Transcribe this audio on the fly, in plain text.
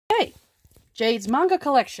Okay, Jade's manga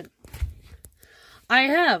collection. I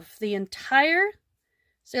have the entire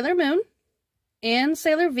Sailor Moon and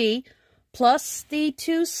Sailor V, plus the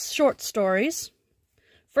 2 short stories.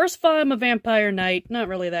 First volume of Vampire Knight, not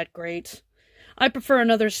really that great. I prefer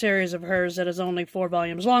another series of hers that is only 4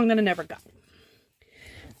 volumes long that I never got.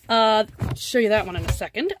 I'll show you that one in a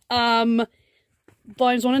second.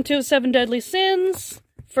 Volumes 1 and 2 of 7 Deadly Sins.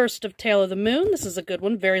 First of Tale of the Moon. This is a good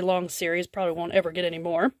one. Very long series. Probably won't ever get any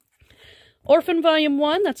more. Orphan Volume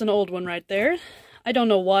 1. That's an old one right there. I don't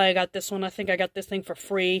know why I got this one. I think I got this thing for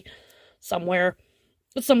free somewhere.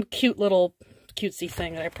 It's some cute little cutesy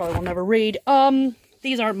thing that I probably will never read.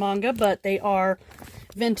 These aren't manga, but they are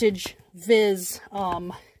vintage Viz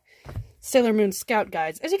Sailor Moon Scout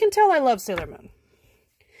Guides. As you can tell, I love Sailor Moon.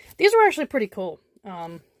 These were actually pretty cool.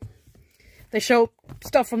 They show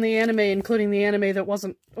stuff from the anime, including the anime that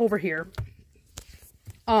wasn't over here.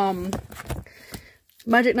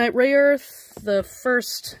 Magic Knight Rayearth, the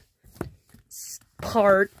first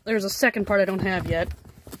part. There's a second part I don't have yet.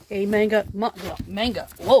 A manga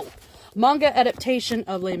adaptation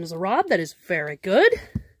of Les Miserables that is very good.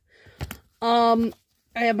 I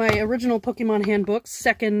have my original Pokemon Handbook,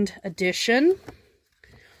 2nd edition.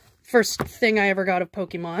 First thing I ever got of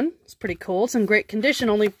Pokemon. It's pretty cool. It's in great condition.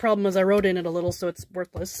 Only problem is I wrote in it a little, so it's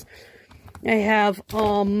worthless. I have,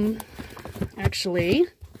 actually,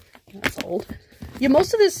 that's old. Yeah,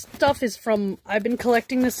 most of this stuff is from, I've been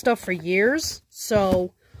collecting this stuff for years,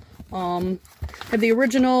 so, I have the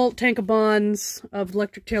original Tankobons of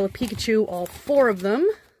Electric Tail of Pikachu, all 4 of them.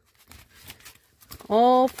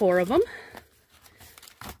 All 4 of them.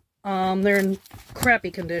 They're in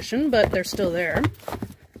crappy condition, but they're still there.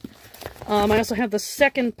 I also have the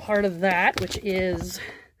second part of that, which is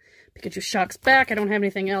Pikachu Shocks Back. I don't have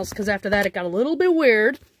anything else, because after that it got a little bit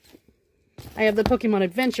weird. I have the Pokemon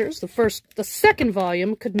Adventures, the second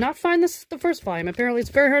volume. Could not find the first volume. Apparently it's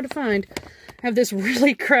very hard to find. I have this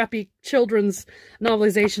really crappy children's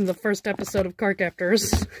novelization of the first episode of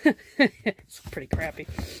Cardcaptors. It's pretty crappy.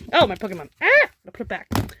 Oh, my Pokemon. Ah! I'll put it back.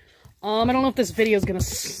 I don't know if this video is going to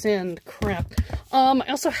send crap. I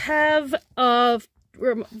also have,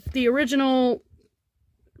 the originally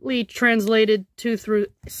translated 2 through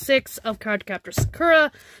 6 of Cardcaptor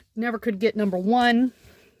Sakura. Never could get number 1.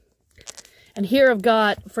 And here I've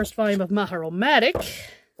got the first volume of Maharomatic.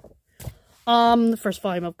 The first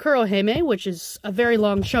volume of Kurohime, which is a very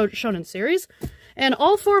long shonen series. And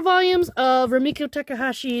all 4 volumes of Rumiko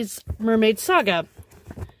Takahashi's Mermaid Saga.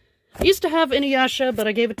 I used to have Inuyasha, but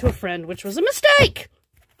I gave it to a friend, which was a mistake!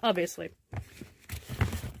 Obviously.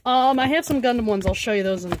 I have some Gundam ones. I'll show you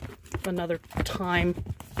those in another time.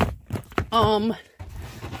 But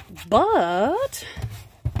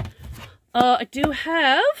I do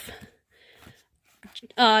have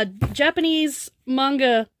Japanese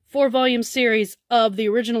manga 4-volume series of the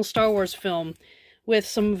original Star Wars film with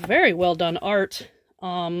some very well done art.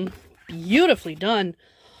 Beautifully done.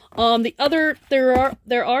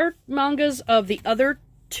 There are mangas of the other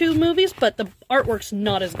 2 movies, but the artwork's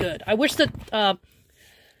not as good. I wish that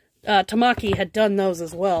Tamaki had done those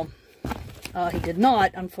as well. He did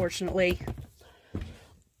not, unfortunately.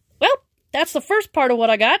 Well, that's the first part of what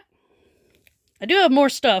I got. I do have more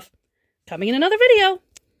stuff coming in another video.